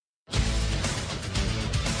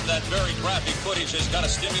that very graphic footage has got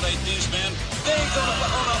to stimulate these men. Things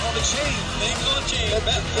on the chain. Things on the chain.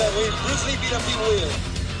 Bruce Lee beat up people with.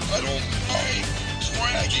 I don't mind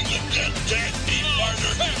dragging a dead meat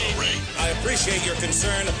partner in the ring. I appreciate your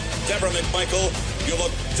concern, Deborah McMichael. You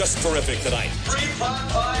look just terrific tonight.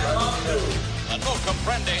 3-5-5 No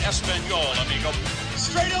comprende español, amigo.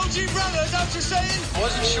 Straight OG brother, is that what you're saying? I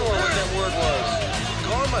wasn't sure what that word was.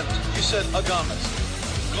 Garment. You said agamas.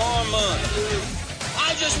 Gormand.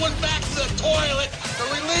 I just went back to the toilet to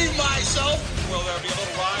relieve myself. Will there be a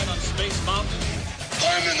little ride on Space Mountain?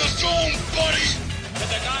 I'm in the zone, buddy. Did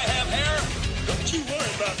the guy have hair? Don't you worry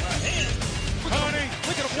about my hand. Tony,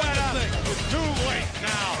 look at what thing. It's too late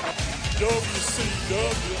now.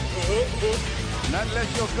 WCW. Not unless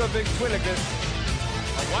you're a good ventriloquist.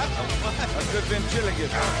 A what? A good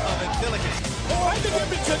ventriloquist. I think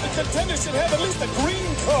every contender should have at least a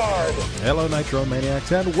green card. Hello,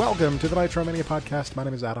 NitroManiacs, and welcome to the NitroMania podcast. My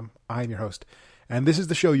name is Adam. I'm your host, and this is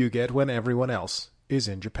the show you get when everyone else is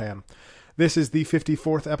in Japan. This is the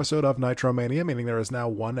 54th episode of NitroMania, meaning there is now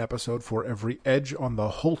one episode for every edge on the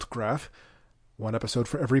Holt graph, one episode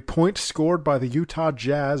for every point scored by the Utah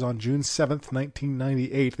Jazz on June 7th,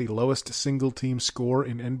 1998, the lowest single-team score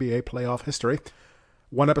in NBA playoff history,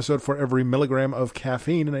 one episode for every milligram of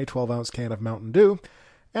caffeine in a 12-ounce can of Mountain Dew,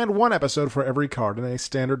 and one episode for every card in a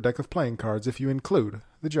standard deck of playing cards if you include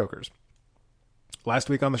the Jokers. Last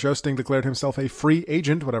week on the show, Sting declared himself a free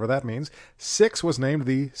agent, whatever that means. Syxx was named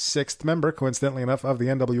the sixth member, coincidentally enough, of the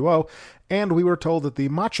NWO, and we were told that the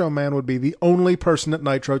Macho Man would be the only person at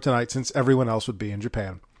Nitro tonight since everyone else would be in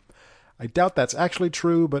Japan. I doubt that's actually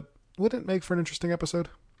true, but would it make for an interesting episode?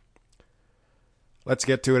 Let's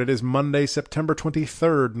get to it. It is Monday, September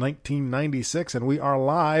 23rd, 1996, and we are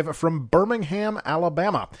live from Birmingham,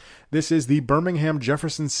 Alabama. This is the Birmingham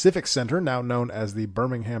Jefferson Civic Center, now known as the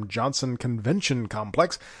Birmingham Johnson Convention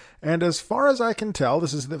Complex, and as far as I can tell,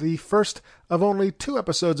 this is the first of only 2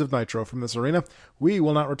 episodes of Nitro from this arena. We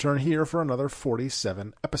will not return here for another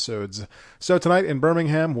 47 episodes. So tonight in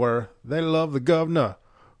Birmingham, where they love the governor,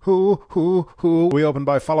 Who. We open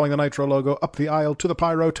by following the Nitro logo up the aisle to the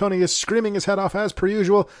pyro. Tony is screaming his head off as per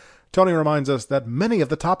usual. Tony reminds us that many of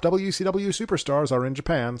the top WCW superstars are in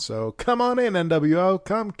Japan, so come on in, NWO.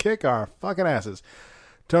 Come kick our fucking asses.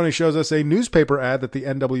 Tony shows us a newspaper ad that the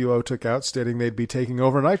NWO took out stating they'd be taking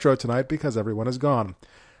over Nitro tonight because everyone is gone.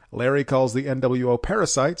 Larry calls the NWO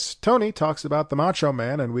parasites. Tony talks about the Macho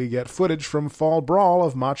Man, and we get footage from Fall Brawl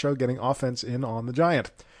of Macho getting offense in on the Giant.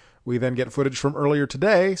 We then get footage from earlier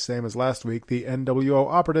today, same as last week, the NWO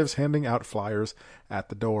operatives handing out flyers at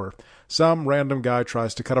the door. Some random guy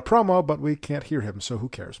tries to cut a promo, but we can't hear him, so who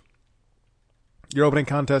cares? Your opening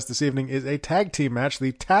contest this evening is a tag team match.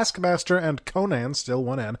 The Taskmaster and Conan, still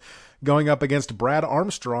one N, going up against Brad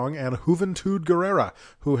Armstrong and Juventud Guerrera,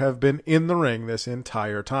 who have been in the ring this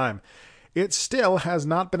entire time. It still has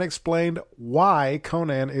not been explained why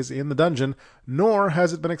Conan is in the dungeon, nor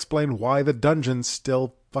has it been explained why the dungeon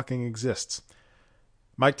still fucking exists.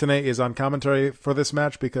 Mike Tenay is on commentary for this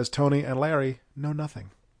match because Tony and Larry know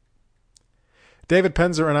nothing. David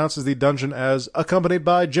Penzer announces the dungeon as accompanied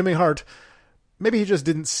by Jimmy Hart. Maybe he just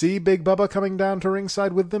didn't see Big Bubba coming down to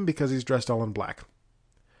ringside with them because he's dressed all in black.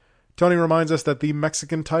 Tony reminds us that the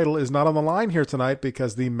Mexican title is not on the line here tonight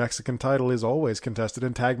because the Mexican title is always contested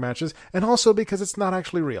in tag matches, and also because it's not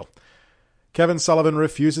actually real. Kevin Sullivan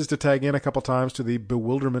refuses to tag in a couple times to the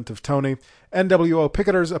bewilderment of Tony. NWO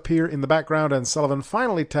picketers appear in the background, and Sullivan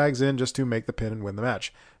finally tags in just to make the pin and win the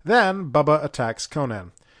match. Then Bubba attacks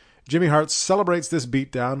Conan. Jimmy Hart celebrates this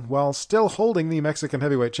beatdown while still holding the Mexican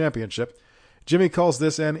Heavyweight Championship. Jimmy calls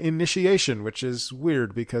this an initiation, which is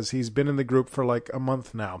weird because he's been in the group for like a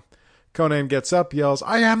month now. Conan gets up, yells,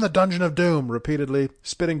 "I am the Dungeon of Doom," repeatedly,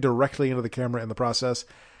 spitting directly into the camera in the process.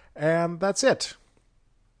 And that's it.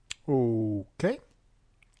 Okay.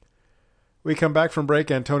 We come back from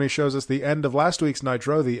break and Tony shows us the end of last week's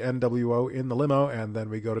Nitro, the NWO in the limo, and then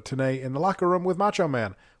we go to Tenay in the locker room with Macho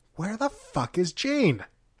Man. Where the fuck is Gene?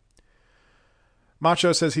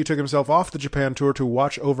 Macho says he took himself off the Japan tour to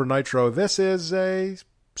watch over Nitro. This is a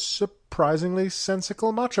surprisingly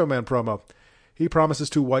sensical Macho Man promo. He promises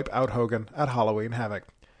to wipe out Hogan at Halloween Havoc.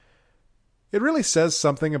 It really says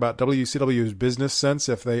something about WCW's business sense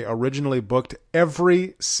if they originally booked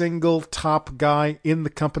every single top guy in the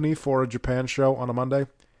company for a Japan show on a Monday.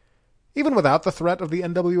 Even without the threat of the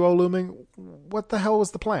NWO looming, what the hell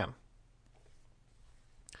was the plan?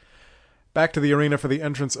 Back to the arena for the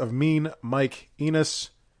entrance of Mean Mike Enos.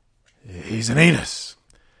 He's an Enos.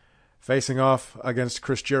 Facing off against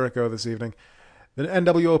Chris Jericho this evening. The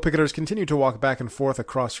NWO picketers continue to walk back and forth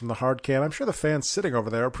across from the hard can. I'm sure the fans sitting over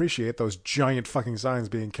there appreciate those giant fucking signs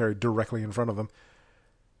being carried directly in front of them.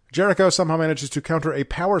 Jericho somehow manages to counter a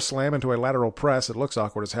power slam into a lateral press. It looks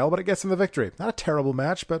awkward as hell, but it gets him the victory. Not a terrible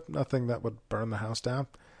match, but nothing that would burn the house down.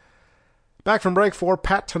 Back from break for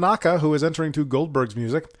Pat Tanaka, who is entering to Goldberg's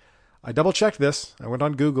music. I double-checked this. I went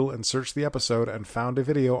on Google and searched the episode and found a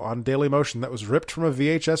video on Dailymotion that was ripped from a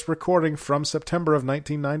VHS recording from September of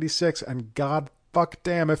 1996, and god fuck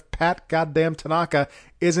damn if Pat goddamn Tanaka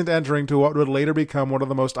isn't entering to what would later become one of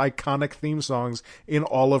the most iconic theme songs in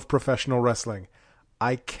all of professional wrestling.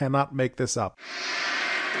 I cannot make this up.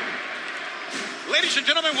 Ladies and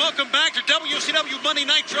gentlemen, welcome back to WCW Monday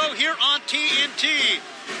Nitro here on TNT.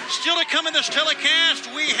 Still to come in this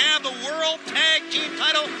telecast, we have the World Tag Team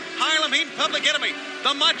title, Harlem Heat and Public Enemy.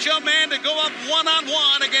 The Macho Man to go up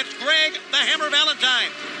one-on-one against Greg the Hammer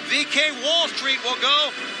Valentine. VK Wall Street will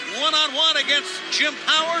go one-on-one against Jim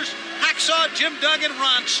Powers, Hacksaw Jim Duggan,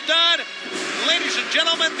 Ron Studd. Ladies and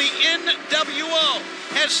gentlemen, the NWO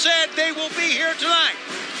has said they will be here tonight.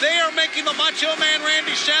 They are making the Macho Man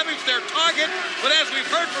Randy Savage their target, but as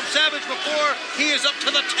we've heard from Savage before, he is up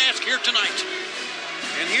to the task here tonight.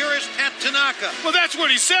 And here is Pat Tanaka. Well, that's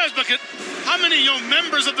what he says, but how many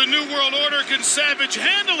members of the New World Order can Savage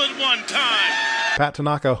handle at one time? Pat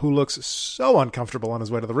Tanaka, who looks so uncomfortable on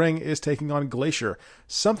his way to the ring, is taking on Glacier.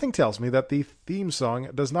 Something tells me that the theme song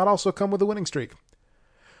does not also come with a winning streak.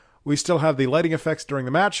 We still have the lighting effects during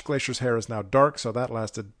the match. Glacier's hair is now dark, so that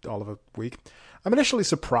lasted all of a week. I'm initially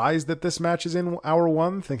surprised that this match is in hour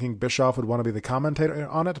one, thinking Bischoff would want to be the commentator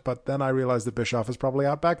on it, but then I realized that Bischoff is probably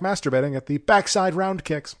out back masturbating at the backside round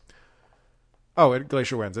kicks. Oh,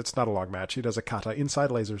 Glacier wins. It's not a long match. He does a kata inside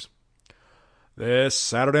lasers. This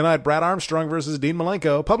Saturday night, Brad Armstrong versus Dean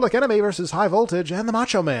Malenko, Public Enemy versus High Voltage, and the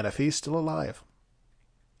Macho Man if he's still alive.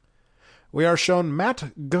 We are shown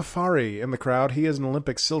Matt Ghaffari in the crowd. He is an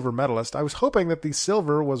Olympic silver medalist. I was hoping that the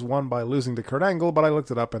silver was won by losing to Kurt Angle, but I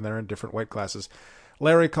looked it up and they're in different weight classes.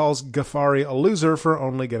 Larry calls Ghaffari a loser for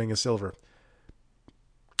only getting a silver.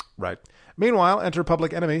 Right. Meanwhile, enter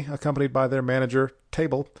Public Enemy, accompanied by their manager,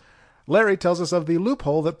 Table. Larry tells us of the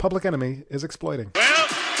loophole that Public Enemy is exploiting. Well,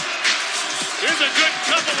 here's a good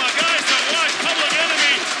couple of guys to watch. Public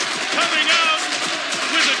Enemy coming out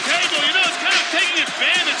with a table. You know, it's kind of taking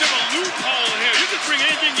advantage of a loophole here. You can bring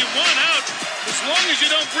anything you want out. As long as you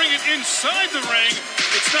don't bring it inside the ring,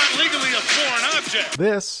 it's not legally a foreign object.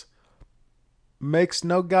 This makes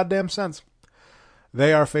no goddamn sense.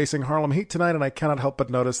 They are facing Harlem Heat tonight, and I cannot help but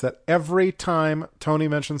notice that every time Tony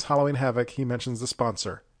mentions Halloween Havoc, he mentions the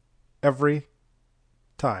sponsor. Every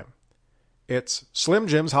time. It's Slim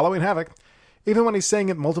Jim's Halloween Havoc, even when he's saying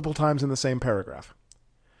it multiple times in the same paragraph.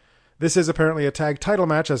 This is apparently a tag title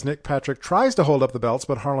match as Nick Patrick tries to hold up the belts,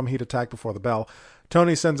 but Harlem Heat attack before the bell.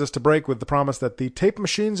 Tony sends us to break with the promise that the tape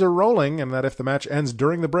machines are rolling and that if the match ends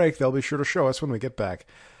during the break, they'll be sure to show us when we get back.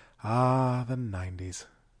 Ah, the 90s.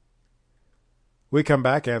 We come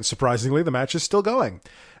back, and surprisingly, the match is still going.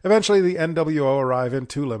 Eventually, the NWO arrive in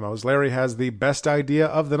two limos. Larry has the best idea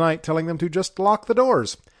of the night, telling them to just lock the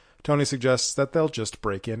doors. Tony suggests that they'll just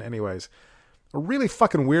break in anyways. A really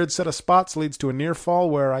fucking weird set of spots leads to a near fall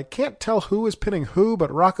where I can't tell who is pinning who,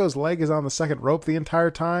 but Rocco's leg is on the second rope the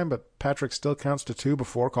entire time, but Patrick still counts to 2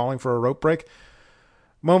 before calling for a rope break.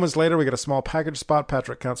 Moments later, we get a small package spot.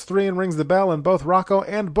 Patrick counts 3 and rings the bell, and both Rocco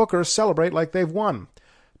and Booker celebrate like they've won.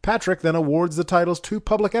 Patrick then awards the titles to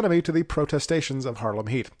Public Enemy to the protestations of Harlem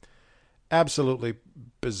Heat. Absolutely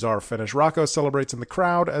bizarre finish. Rocco celebrates in the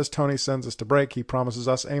crowd. As Tony sends us to break, he promises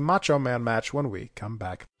us a Macho Man match when we come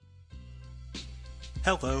back.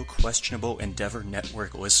 Hello, Questionable Endeavor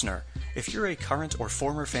Network listener. If you're a current or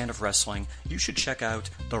former fan of wrestling, you should check out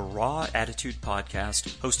the Raw Attitude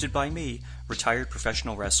Podcast, hosted by me, retired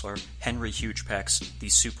professional wrestler Henry Hugepex, the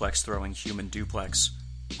suplex-throwing human duplex.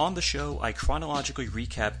 On the show, I chronologically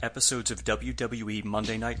recap episodes of WWE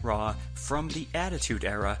Monday Night Raw from the Attitude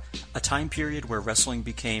Era, a time period where wrestling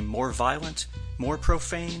became more violent, more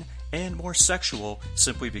profane, and more sexual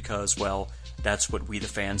simply because, well, that's what we the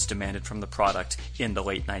fans demanded from the product in the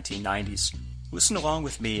late 1990s. Listen along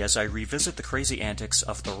with me as I revisit the crazy antics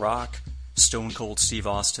of The Rock, Stone Cold Steve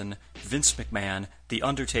Austin, Vince McMahon, The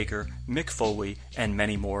Undertaker, Mick Foley, and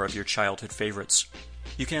many more of your childhood favorites.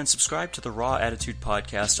 You can subscribe to the Raw Attitude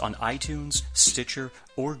Podcast on iTunes, Stitcher,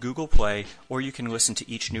 or Google Play, or you can listen to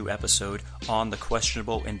each new episode on the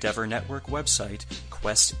Questionable Endeavor Network website,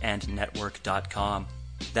 questandnetwork.com.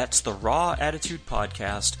 That's the Raw Attitude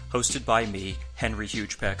Podcast, hosted by me, Henry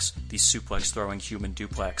Hugepex, the suplex-throwing human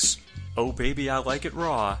duplex. Oh baby, I like it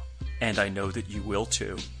raw, and I know that you will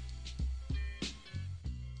too.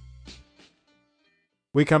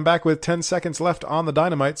 We come back with 10 seconds left on the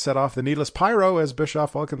Dynamite, set off the needless pyro as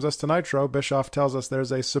Bischoff welcomes us to Nitro. Bischoff tells us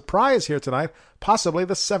there's a surprise here tonight, possibly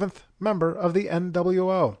the 7th member of the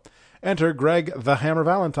NWO. Enter Greg the Hammer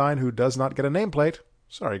Valentine, who does not get a nameplate.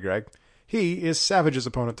 Sorry, Greg. He is Savage's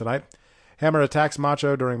opponent tonight. Hammer attacks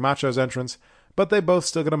Macho during Macho's entrance, but they both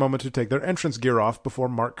still get a moment to take their entrance gear off before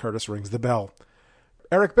Mark Curtis rings the bell.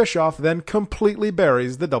 Eric Bischoff then completely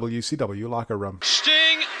buries the WCW locker room.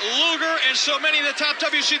 Sting, Luger, and so many of the top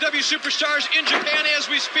WCW superstars in Japan as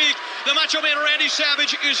we speak. The Macho Man Randy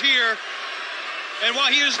Savage is here. And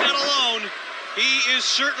while he is not alone, he is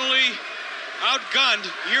certainly outgunned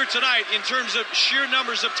here tonight in terms of sheer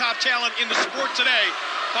numbers of top talent in the sport today.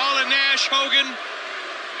 Hall and Nash, Hogan,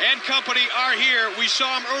 and company are here. We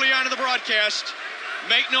saw them early on in the broadcast.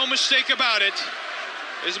 Make no mistake about it.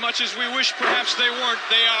 As much as we wish perhaps they weren't,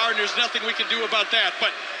 they are, and there's nothing we can do about that.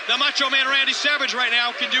 But the Macho Man Randy Savage right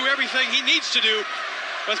now can do everything he needs to do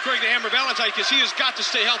with Greg the Hammer Valentine, because he has got to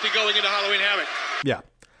stay healthy going into Halloween Havoc. Yeah.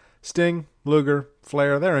 Sting, Luger,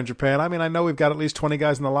 Flair, they're in Japan. I mean, I know we've got at least 20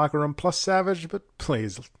 guys in the locker room, plus Savage, but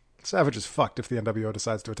please, Savage is fucked if the NWO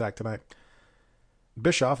decides to attack tonight.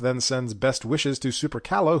 Bischoff then sends best wishes to Super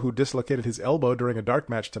Callow, who dislocated his elbow during a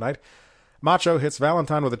dark match tonight. Macho hits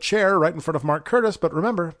Valentine with a chair right in front of Mark Curtis, but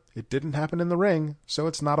remember, it didn't happen in the ring, so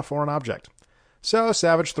it's not a foreign object. So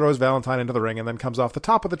Savage throws Valentine into the ring and then comes off the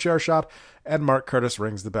top of the chair shot, and Mark Curtis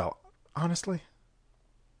rings the bell. Honestly?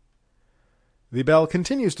 The bell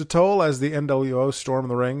continues to toll as the NWO storm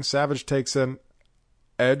the ring. Savage takes an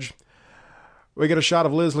edge. We get a shot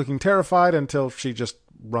of Liz looking terrified until she just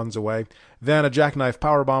runs away. Then a jackknife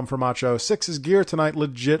powerbomb for Macho. Six's gear tonight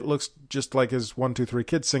legit looks just like his 1-2-3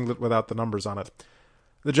 Kid singlet without the numbers on it.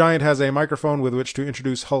 The Giant has a microphone with which to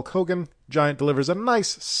introduce Hulk Hogan. Giant delivers a nice,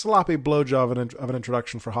 sloppy blowjob of an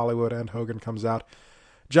introduction for Hollywood, and Hogan comes out.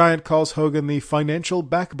 Giant calls Hogan the financial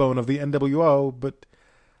backbone of the NWO, but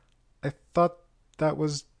I thought that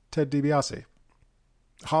was Ted DiBiase.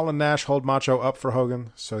 Hall and Nash hold Macho up for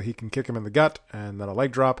Hogan so he can kick him in the gut, and then a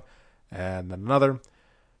leg drop, and then another.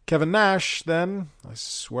 Kevin Nash then, I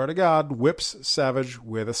swear to God, whips Savage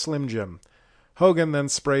with a Slim Jim. Hogan then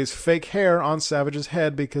sprays fake hair on Savage's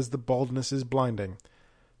head because the baldness is blinding.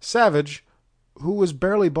 Savage, who was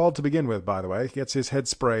barely bald to begin with, by the way, gets his head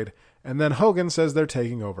sprayed, and then Hogan says they're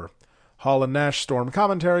taking over. Hall and Nash storm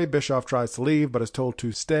commentary. Bischoff tries to leave, but is told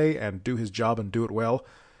to stay and do his job and do it well.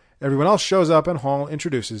 Everyone else shows up, and Hall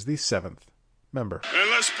introduces the 7th member. And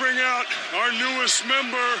let's bring out our newest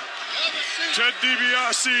member, Ted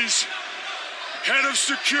DiBiase's head of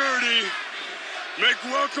security. Make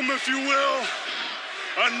welcome, if you will,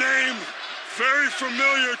 a name very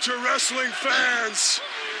familiar to wrestling fans.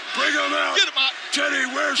 Bring him out. Get him out. Teddy,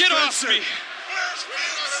 where's Get Vincent? off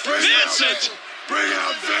me. Bring Vincent! Bring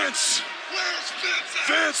out Vince.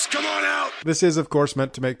 Vince, come on out. This is, of course,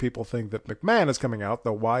 meant to make people think that McMahon is coming out,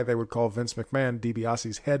 though why they would call Vince McMahon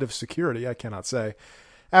DiBiase's head of security, I cannot say.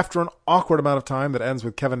 After an awkward amount of time that ends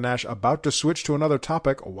with Kevin Nash about to switch to another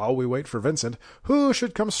topic while we wait for Vincent, who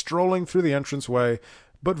should come strolling through the entranceway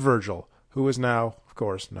but Virgil, who is now, of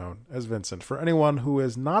course, known as Vincent. For anyone who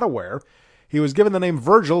is not aware, he was given the name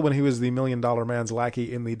Virgil when he was the $1 Million Man's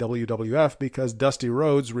lackey in the WWF because Dusty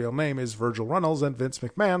Rhodes' real name is Virgil Runnels, and Vince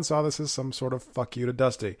McMahon saw this as some sort of fuck you to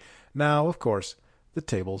Dusty. Now, of course, the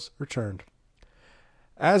tables are turned.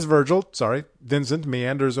 As Vincent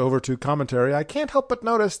meanders over to commentary, I can't help but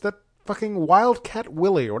notice that fucking Wildcat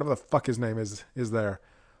Willie, or whatever the fuck his name is there.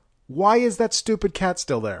 Why is that stupid cat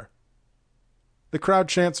still there? The crowd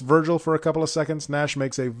chants Virgil for a couple of seconds. Nash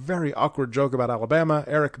makes a very awkward joke about Alabama.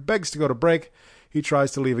 Eric begs to go to break. He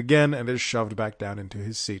tries to leave again and is shoved back down into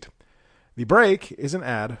his seat. The break is an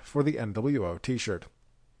ad for the NWO t-shirt.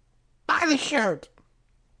 Buy the shirt!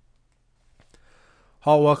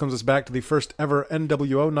 Hall welcomes us back to the first ever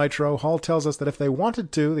NWO Nitro. Hall tells us that if they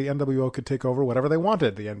wanted to, the NWO could take over whatever they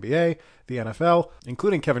wanted. The NBA, the NFL,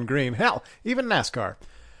 including Kevin Green, hell, even NASCAR.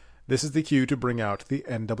 This is the cue to bring out the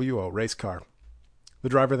NWO race car. The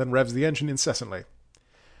driver then revs the engine incessantly.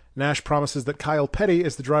 Nash promises that Kyle Petty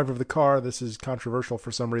is the driver of the car. This is controversial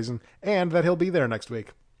for some reason, and that he'll be there next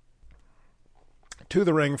week. To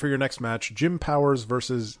the ring for your next match, Jim Powers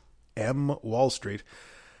versus M. Wall Street.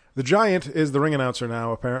 The Giant is the ring announcer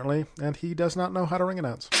now, apparently, and he does not know how to ring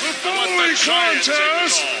announce. The following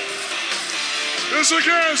contest is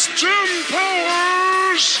against Jim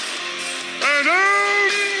Powers and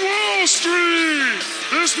M. Wall Street.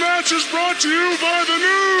 This match is brought to you by the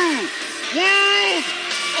new World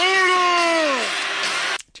Order.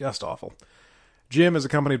 Just awful. Jim is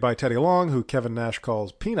accompanied by Teddy Long, who Kevin Nash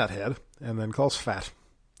calls Peanut Head, and then calls fat.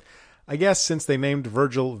 I guess since they named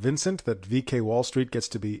Virgil Vincent, that VK Wall Street gets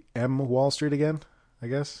to be M Wall Street again, I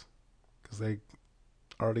guess. Because they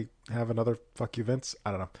already have another fuck you Vince.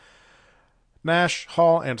 I don't know. Nash,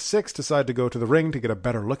 Hall, and Six decide to go to the ring to get a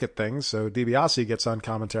better look at things, so DiBiase gets on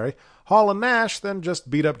commentary. Hall and Nash then just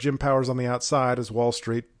beat up Jim Powers on the outside as Wall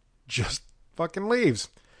Street just fucking leaves.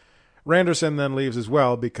 Randerson then leaves as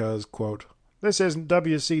well because, quote, "This isn't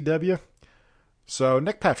WCW." So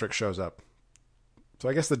Nick Patrick shows up. So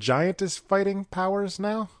I guess the Giant is fighting Powers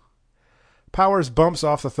now? Powers bumps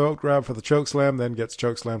off the throat grab for the chokeslam, then gets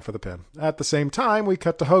chokeslammed for the pin. At the same time, we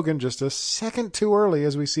cut to Hogan just a second too early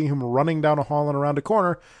as we see him running down a hall and around a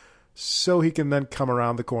corner, so he can then come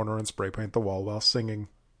around the corner and spray paint the wall while singing.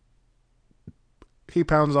 He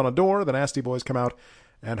pounds on a door, the Nasty Boys come out,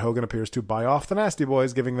 and Hogan appears to buy off the Nasty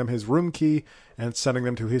Boys, giving them his room key and sending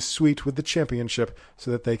them to his suite with the championship so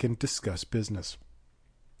that they can discuss business.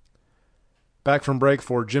 Back from break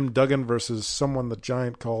for Jim Duggan versus someone the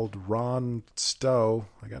Giant called Ron Stowe.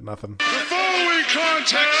 I got nothing. The following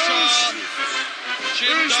contest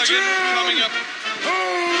Jim Duggan coming up.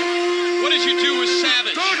 What did you do with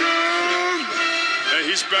Savage? Duggan! Hey,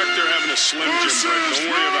 he's back there having a Slim Jim break. Don't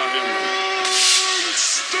worry about him.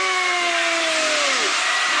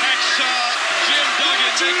 Hacksaw Jim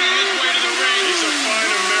Duggan making his way to the ring. He's a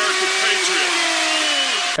fine American patriot.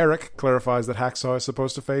 Eric clarifies that Hacksaw is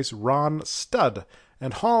supposed to face Ron Studd,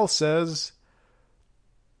 and Hall says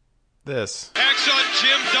this. Hacksaw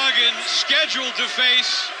Jim Duggan scheduled to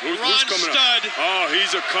face Who's Ron coming Studd. up? Oh,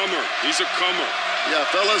 he's a comer. He's a comer. Yeah,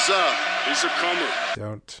 fellas, He's a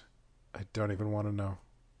comer. I don't even want to know.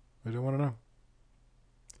 I don't want to know.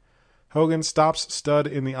 Hogan stops Studd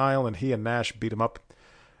in the aisle, and he and Nash beat him up.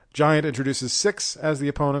 Giant introduces Six as the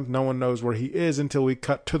opponent. No one knows where he is until we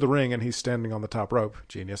cut to the ring and he's standing on the top rope.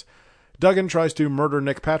 Genius. Duggan tries to murder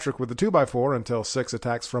Nick Patrick with the 2x4 until Six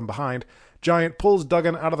attacks from behind. Giant pulls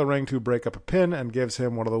Duggan out of the ring to break up a pin and gives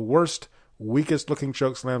him one of the worst, weakest-looking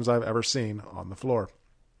chokeslams I've ever seen on the floor.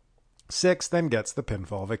 Six then gets the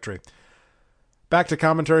pinfall victory. Back to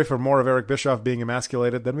commentary for more of Eric Bischoff being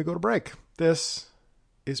emasculated, then we go to break. This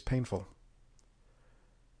is painful.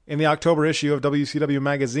 In the October issue of WCW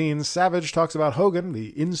Magazine, Savage talks about Hogan, the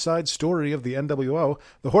inside story of the NWO,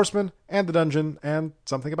 the Horsemen, and the Dungeon, and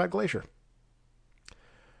something about Glacier.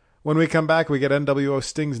 When we come back, we get NWO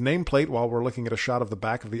Sting's nameplate while we're looking at a shot of the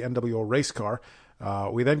back of the NWO race car.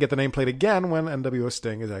 We then get the nameplate again when NWO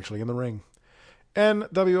Sting is actually in the ring.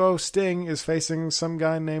 NWO Sting is facing some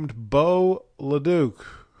guy named Bo LeDuc,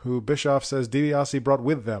 who Bischoff says DiBiase brought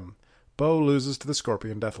with them. Bo loses to the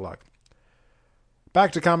Scorpion Deathlock.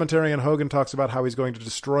 Back to commentary, and Hogan talks about how he's going to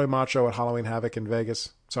destroy Macho at Halloween Havoc in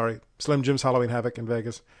Vegas. Sorry, Slim Jim's Halloween Havoc in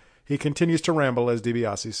Vegas. He continues to ramble as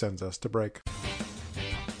DiBiase sends us to break.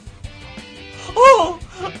 Oh,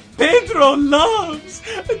 Pedro loves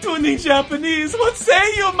tuning Japanese. What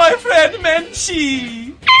say you, my friend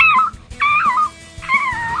Menchi?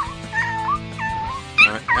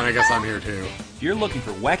 And I guess I'm here too. If you're looking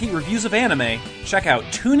for wacky reviews of anime, check out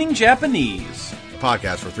Tuning Japanese. A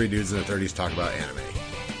podcast where three dudes in their 30s talk about anime.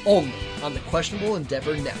 Only on the Questionable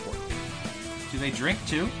Endeavor Network. Do they drink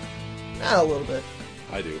too? A little bit.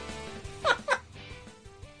 I do.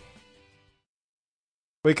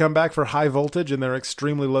 We come back for High Voltage in their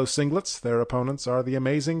extremely low singlets. Their opponents are the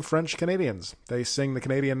amazing French Canadians. They sing the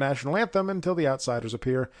Canadian national anthem until the Outsiders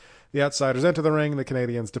appear. The Outsiders enter the ring, the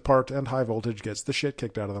Canadians depart, and High Voltage gets the shit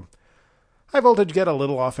kicked out of them. High Voltage get a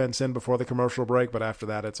little offense in before the commercial break, but after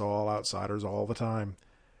that it's all Outsiders all the time.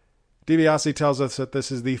 DiBiase tells us that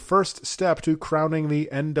this is the first step to crowning the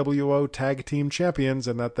NWO Tag Team Champions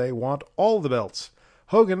and that they want all the belts.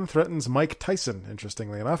 Hogan threatens Mike Tyson,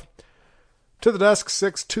 interestingly enough. To the desk,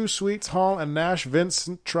 Six, Two Sweets, Hall, and Nash.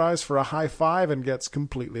 Vincent tries for a high five and gets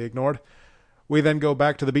completely ignored. We then go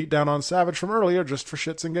back to the beatdown on Savage from earlier just for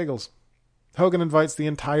shits and giggles. Hogan invites the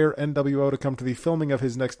entire NWO to come to the filming of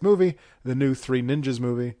his next movie, the new Three Ninjas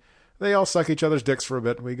movie. They all suck each other's dicks for a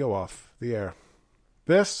bit and we go off the air.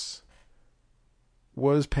 This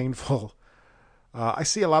was painful. I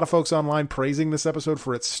see a lot of folks online praising this episode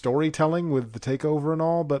for its storytelling with the takeover and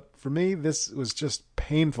all, but for me, this was just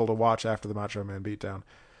painful to watch after the Macho Man beatdown.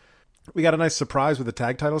 We got a nice surprise with the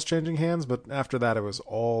tag titles changing hands, but after that, it was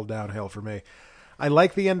all downhill for me. I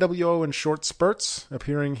like the NWO in short spurts,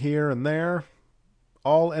 appearing here and there.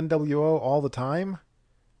 All NWO all the time.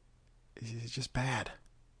 It's just bad.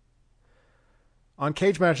 On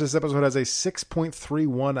Cage Match, this episode has a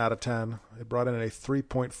 6.31 out of 10. It brought in a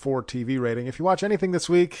 3.4 TV rating. If you watch anything this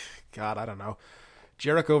week, God, I don't know.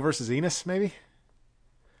 Jericho versus Enos, maybe?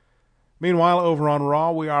 Meanwhile, over on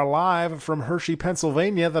Raw, we are live from Hershey,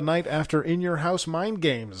 Pennsylvania, the night after In Your House Mind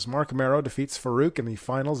Games. Mark Mero defeats Farouk in the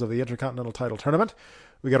finals of the Intercontinental title tournament.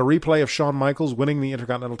 We got a replay of Shawn Michaels winning the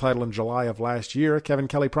Intercontinental title in July of last year. Kevin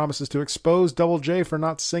Kelly promises to expose Double J for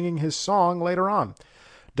not singing his song later on.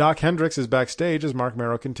 Doc Hendricks is backstage as Mark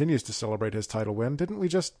Mero continues to celebrate his title win. Didn't we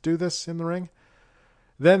just do this in the ring?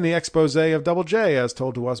 Then the expose of Double J, as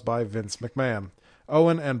told to us by Vince McMahon.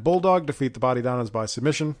 Owen and Bulldog defeat the Body Donnas by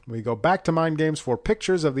submission. We go back to Mind Games for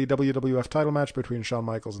pictures of the WWF title match between Shawn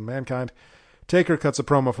Michaels and Mankind. Taker cuts a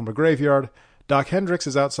promo from a graveyard. Doc Hendricks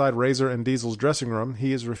is outside Razor and Diesel's dressing room.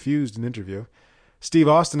 He is refused an interview. Steve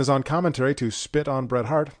Austin is on commentary to spit on Bret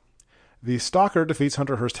Hart. The Stalker defeats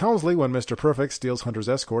Hunter Hearst Helmsley when Mr. Perfect steals Hunter's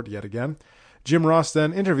escort yet again. Jim Ross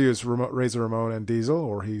then interviews Razor Ramon and Diesel,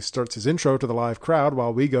 or he starts his intro to the live crowd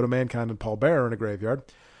while we go to Mankind and Paul Bearer in a graveyard.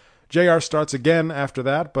 JR starts again after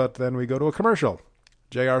that, but then we go to a commercial.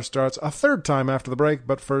 JR starts a third time after the break,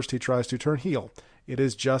 but first he tries to turn heel. It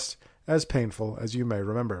is just as painful as you may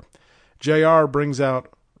remember. JR brings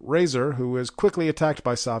out Razor, who is quickly attacked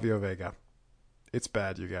by Savio Vega. It's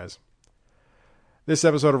bad, you guys. This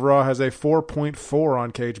episode of Raw has a 4.4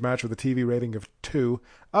 on Cage Match with a TV rating of 2.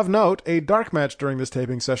 Of note, a dark match during this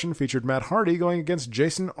taping session featured Matt Hardy going against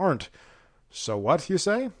Jason Arndt. So what, you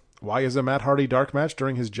say? Why is a Matt Hardy dark match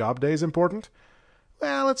during his job days important?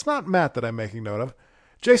 Well, it's not Matt that I'm making note of.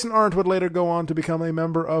 Jason Arndt would later go on to become a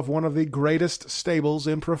member of one of the greatest stables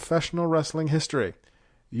in professional wrestling history.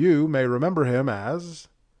 You may remember him as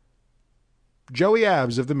Joey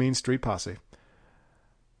Abs of the Mean Street Posse.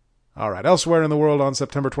 All right, elsewhere in the world on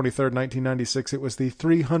September 23rd, 1996, it was the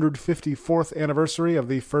 354th anniversary of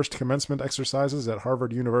the first commencement exercises at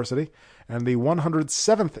Harvard University and the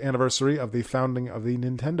 107th anniversary of the founding of the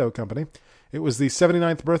Nintendo Company. It was the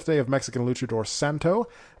 79th birthday of Mexican luchador Santo,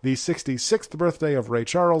 the 66th birthday of Ray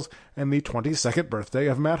Charles, and the 22nd birthday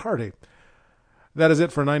of Matt Hardy. That is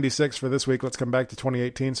it for 96 for this week. Let's come back to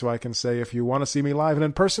 2018 so I can say if you want to see me live and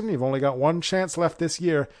in person, you've only got one chance left this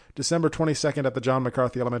year, December 22nd at the John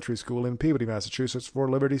McCarthy Elementary School in Peabody, Massachusetts for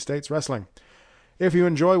Liberty States Wrestling. If you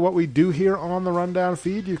enjoy what we do here on the Rundown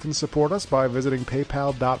feed, you can support us by visiting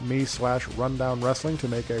paypal.me/rundownwrestling to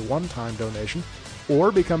make a one-time donation,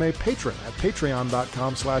 or become a patron at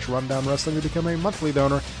patreon.com/rundownwrestling to become a monthly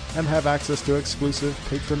donor and have access to exclusive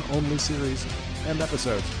patron-only series and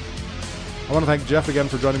episodes. I want to thank Jeff again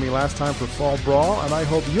for joining me last time for Fall Brawl, and I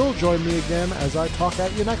hope you'll join me again as I talk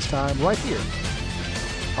at you next time right here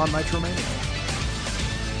on NitroMania.